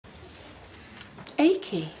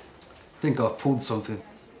achy? I think I've pulled something.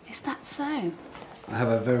 Is that so? I have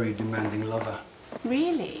a very demanding lover.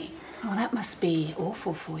 Really? Oh, that must be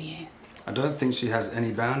awful for you. I don't think she has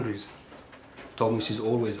any boundaries. Told me she's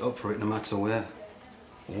always up for it no matter where.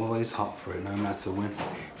 Always hot for it no matter when.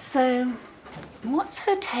 So, what's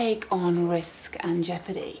her take on risk and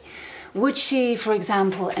jeopardy? Would she, for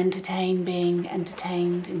example, entertain being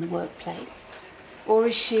entertained in the workplace? Or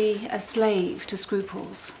is she a slave to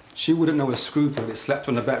scruples? She wouldn't know a scruple if it slept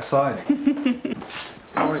on the backside.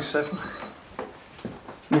 Morning, Satin.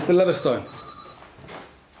 Mr. Leatherstone.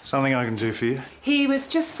 Something I can do for you? He was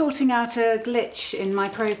just sorting out a glitch in my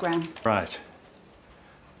programme. Right.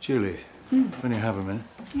 Julie, when you have a minute.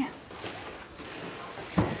 Yeah.